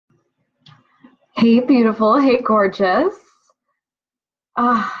Hey, beautiful. Hey, gorgeous.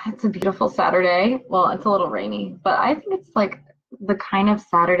 It's a beautiful Saturday. Well, it's a little rainy, but I think it's like the kind of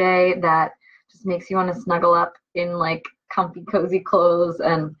Saturday that just makes you want to snuggle up in like comfy, cozy clothes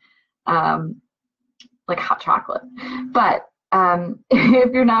and um, like hot chocolate. But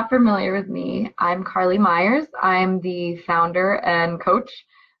if you're not familiar with me, I'm Carly Myers. I'm the founder and coach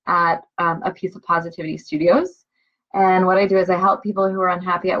at A Piece of Positivity Studios. And what I do is I help people who are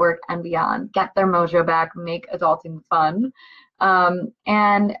unhappy at work and beyond get their mojo back, make adulting fun.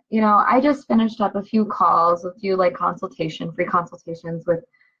 I just finished up a few calls, a few like free consultations with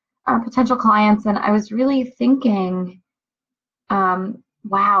potential clients, and I was really thinking,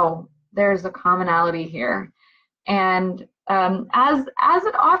 wow, there's a commonality here. And as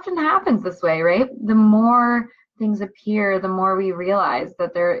it often happens this way, right? The more things appear, the more we realize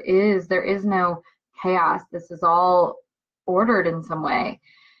that there is no chaos. This is all ordered in some way.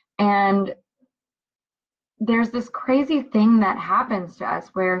 And there's this crazy thing that happens to us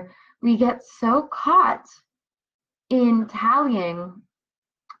where we get so caught in tallying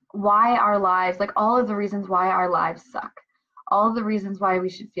why our lives, like all of the reasons why our lives suck, all of the reasons why we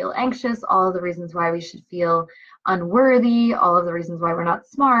should feel anxious, all of the reasons why we should feel unworthy, all of the reasons why we're not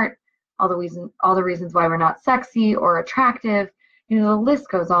smart, all the reasons why we're not sexy or attractive. The list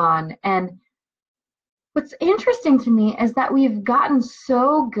goes on. And what's interesting to me is that we've gotten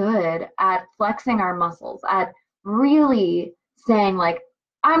so good at flexing our muscles, at really saying like,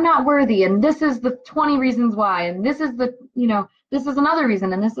 I'm not worthy, and this is the 20 reasons why, and this is this is another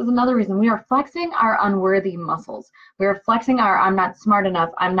reason, and this is another reason. We are flexing our unworthy muscles. We are flexing our I'm not smart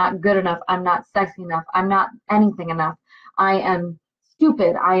enough, I'm not good enough, I'm not sexy enough, I'm not anything enough, I am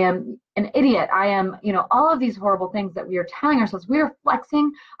stupid, I am an idiot, I am, all of these horrible things that we are telling ourselves. We are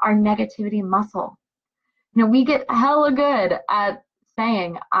flexing our negativity muscle. We get hella good at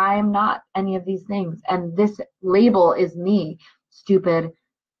saying, I'm not any of these things, and this label is me, stupid,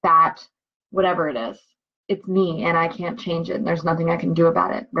 fat, whatever it is. It's me, and I can't change it. And there's nothing I can do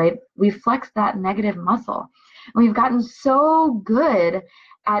about it, right? We flex that negative muscle. And we've gotten so good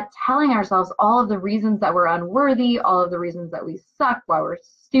at telling ourselves all of the reasons that we're unworthy, all of the reasons that we suck, why we're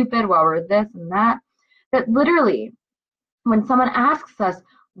stupid, why we're this and that literally, when someone asks us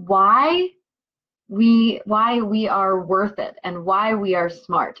why we are worth it, and why we are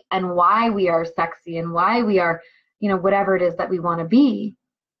smart, and why we are sexy, and why we are, whatever it is that we want to be,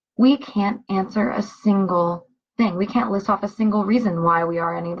 we can't answer a single thing. We can't list off a single reason why we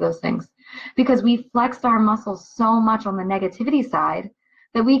are any of those things, because we flexed our muscles so much on the negativity side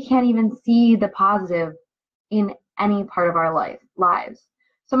that we can't even see the positive in any part of our lives.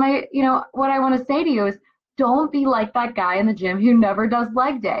 So what I want to say to you is, don't be like that guy in the gym who never does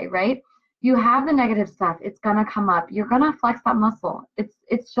leg day, right? You have the negative stuff. It's going to come up. You're going to flex that muscle.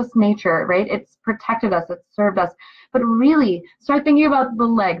 It's just nature, right? It's protected us. It's served us. But really start thinking about the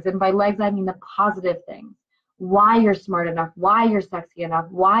legs. And by legs, I mean the positive things. Why you're smart enough, why you're sexy enough,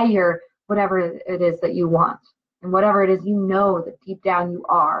 why you're whatever it is that you want, and whatever it is that deep down you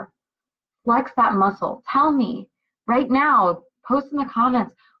are. Flex that muscle. Tell me right now, post in the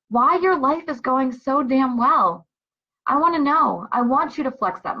comments, why your life is going so damn well. I want to know. I want you to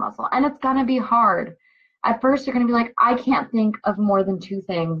flex that muscle. And it's going to be hard. At first, you're going to be like, I can't think of more than two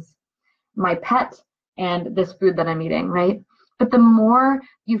things: my pet and this food that I'm eating, right? But the more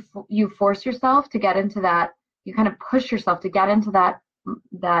you force yourself to get into that, you kind of push yourself to get into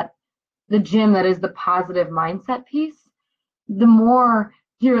the gym that is the positive mindset piece, the more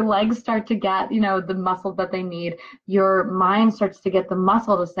your legs start to get, the muscle that they need. Your mind starts to get the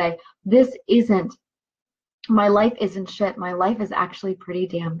muscle to say, my life isn't shit. My life is actually pretty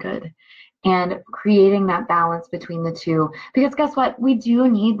damn good. And creating that balance between the two. Because guess what? We do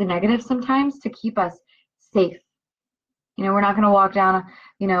need the negative sometimes to keep us safe. We're not going to walk down,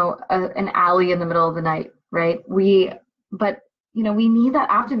 an alley in the middle of the night, right? But we need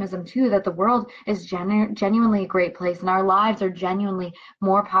that optimism too, that the world is genuinely a great place, and our lives are genuinely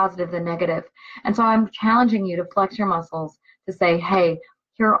more positive than negative. And so I'm challenging you to flex your muscles, to say, hey,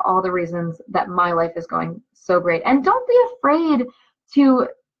 here are all the reasons that my life is going so great. And don't be afraid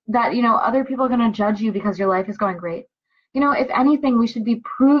that other people are going to judge you because your life is going great. If anything, we should be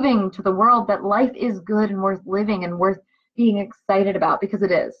proving to the world that life is good and worth living and worth being excited about, because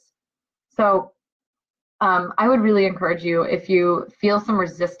it is. So I would really encourage you, if you feel some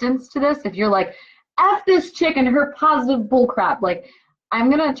resistance to this, if you're like, F this chick and her positive bullcrap, like, I'm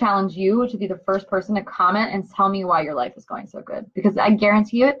going to challenge you to be the first person to comment and tell me why your life is going so good. Because I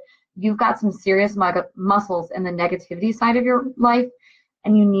guarantee it, you've got some serious muscles in the negativity side of your life,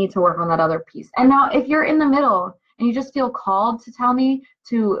 and you need to work on that other piece. And now if you're in the middle and you just feel called to tell me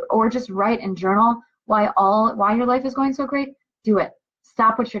or just write and journal why your life is going so great, do it.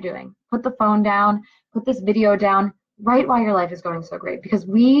 Stop what you're doing. Put the phone down, put this video down, write why your life is going so great, because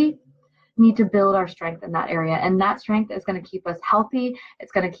we need to build our strength in that area. And that strength is going to keep us healthy.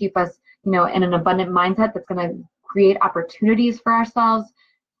 It's going to keep us, in an abundant mindset that's going to create opportunities for ourselves.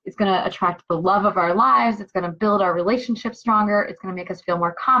 It's going to attract the love of our lives. It's going to build our relationships stronger. It's going to make us feel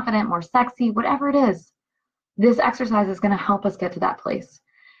more confident, more sexy, whatever it is. This exercise is going to help us get to that place.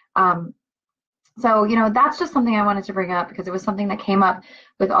 So, that's just something I wanted to bring up, because it was something that came up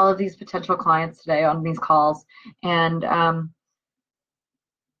with all of these potential clients today on these calls. And,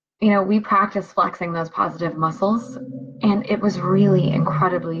 we practice flexing those positive muscles, and it was really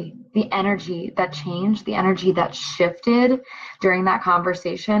incredibly, the energy that changed, the energy that shifted during that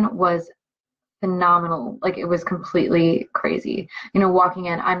conversation was phenomenal. Like, it was completely crazy. Walking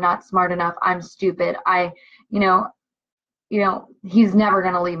in, I'm not smart enough, I'm stupid, he's never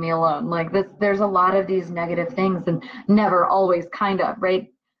going to leave me alone. Like this, there's a lot of these negative things, and never, always, kind of, right?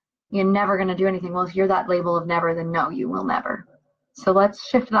 You're never going to do anything. Well, if you're that label of never, then no, you will never. So let's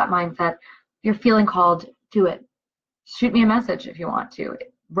shift that mindset. If you're feeling called, do it. Shoot me a message if you want to.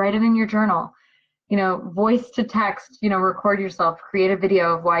 Write it in your journal. Voice to text, record yourself, create a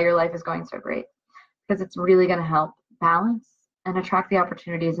video of why your life is going so great, because it's really going to help balance and attract the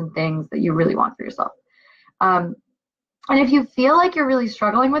opportunities and things that you really want for yourself. And if you feel like you're really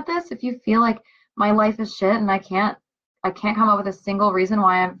struggling with this, if you feel like my life is shit and I can't come up with a single reason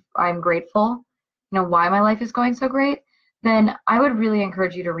why I'm grateful, why my life is going so great, then I would really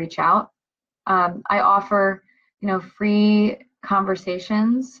encourage you to reach out. I offer, free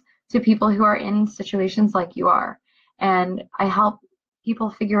conversations to people who are in situations like you are. And I help people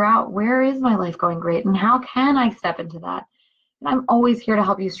figure out, where is my life going great and how can I step into that? And I'm always here to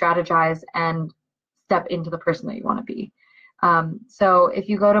help you strategize and step into the person that you want to be. So if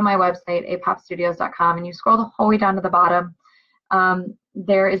you go to my website, apopstudios.com, and you scroll the whole way down to the bottom,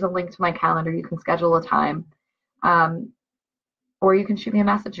 there is a link to my calendar. You can schedule a time. Or you can shoot me a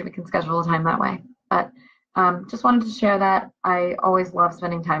message and we can schedule a time that way. But just wanted to share that. I always love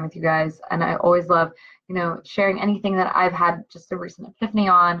spending time with you guys, and I always love, sharing anything that I've had just a recent epiphany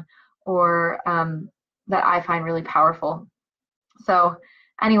on, or that I find really powerful. So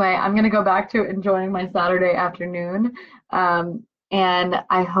anyway, I'm going to go back to enjoying my Saturday afternoon, and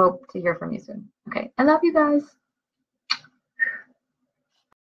I hope to hear from you soon. Okay, I love you guys.